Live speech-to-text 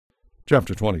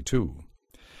Chapter 22.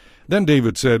 Then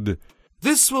David said,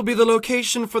 "This will be the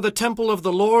location for the temple of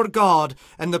the Lord God,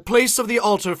 and the place of the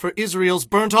altar for Israel's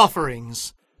burnt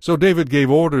offerings." So David gave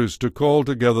orders to call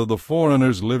together the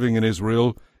foreigners living in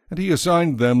Israel, and he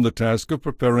assigned them the task of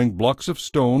preparing blocks of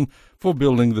stone for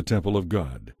building the temple of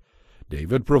God.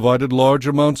 David provided large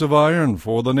amounts of iron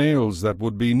for the nails that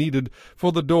would be needed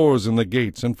for the doors and the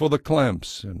gates and for the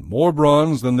clamps, and more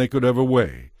bronze than they could ever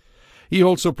weigh. He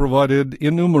also provided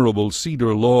innumerable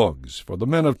cedar logs, for the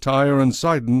men of Tyre and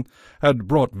Sidon had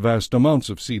brought vast amounts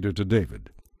of cedar to David.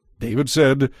 David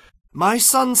said, "My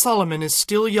son Solomon is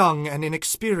still young and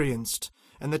inexperienced,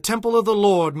 and the temple of the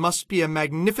Lord must be a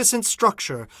magnificent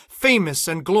structure, famous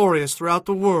and glorious throughout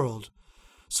the world.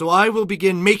 So I will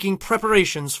begin making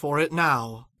preparations for it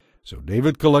now." So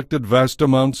David collected vast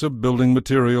amounts of building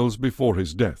materials before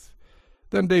his death.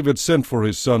 Then David sent for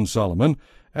his son Solomon,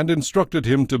 and instructed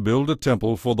him to build a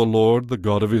temple for the Lord, the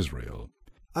God of Israel.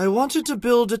 "I wanted to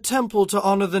build a temple to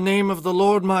honor the name of the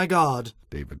Lord my God,"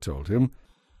 David told him.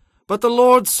 "But the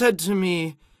Lord said to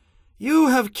me, 'You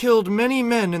have killed many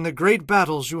men in the great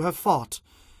battles you have fought,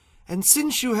 and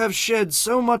since you have shed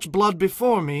so much blood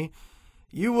before me,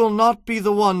 you will not be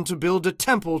the one to build a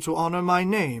temple to honor my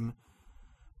name.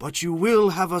 But you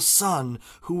will have a son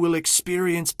who will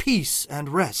experience peace and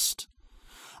rest.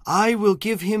 I will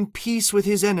give him peace with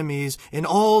his enemies in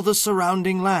all the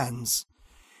surrounding lands.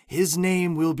 His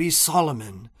name will be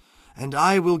Solomon, and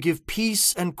I will give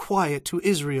peace and quiet to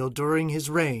Israel during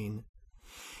his reign.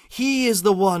 He is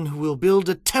the one who will build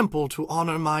a temple to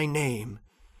honor my name.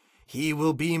 He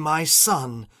will be my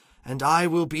son, and I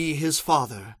will be his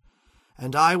father,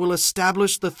 and I will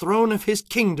establish the throne of his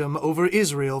kingdom over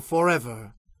Israel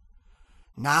forever.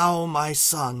 Now, my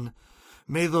son,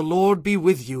 may the Lord be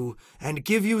with you and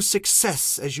give you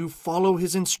success as you follow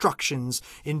his instructions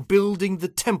in building the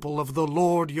temple of the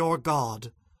Lord your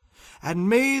God. And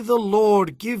may the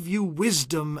Lord give you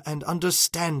wisdom and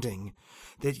understanding,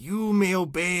 that you may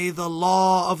obey the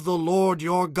law of the Lord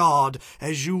your God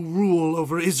as you rule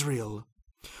over Israel.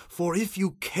 For if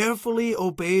you carefully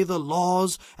obey the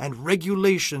laws and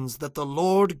regulations that the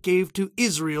Lord gave to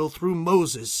Israel through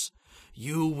Moses,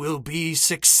 you will be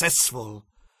successful.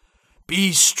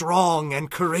 Be strong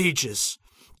and courageous.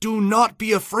 Do not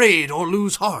be afraid or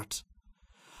lose heart.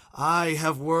 I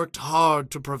have worked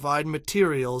hard to provide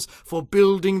materials for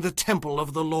building the temple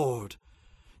of the Lord.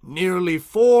 Nearly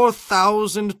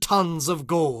 4,000 tons of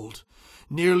gold,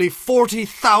 nearly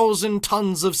 40,000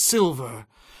 tons of silver,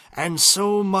 and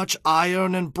so much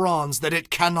iron and bronze that it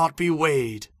cannot be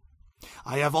weighed.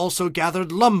 I have also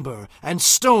gathered lumber and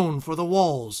stone for the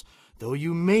walls, though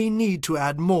you may need to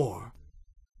add more.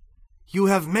 You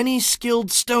have many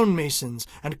skilled stonemasons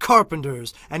and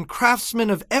carpenters and craftsmen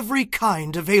of every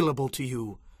kind available to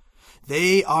you.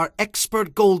 They are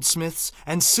expert goldsmiths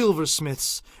and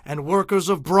silversmiths and workers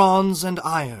of bronze and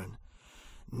iron.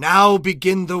 Now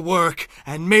begin the work,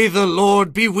 and may the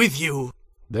Lord be with you."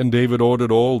 Then David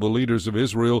ordered all the leaders of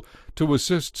Israel to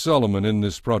assist Solomon in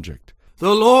this project.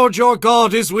 "The Lord your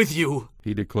God is with you,"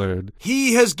 he declared.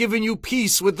 "He has given you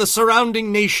peace with the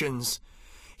surrounding nations.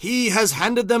 He has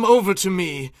handed them over to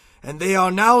me, and they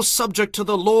are now subject to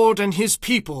the Lord and his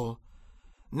people.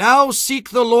 Now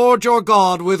seek the Lord your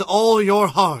God with all your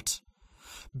heart.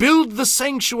 Build the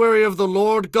sanctuary of the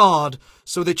Lord God,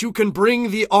 so that you can bring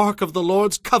the ark of the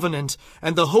Lord's covenant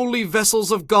and the holy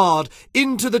vessels of God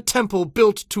into the temple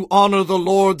built to honor the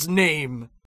Lord's name."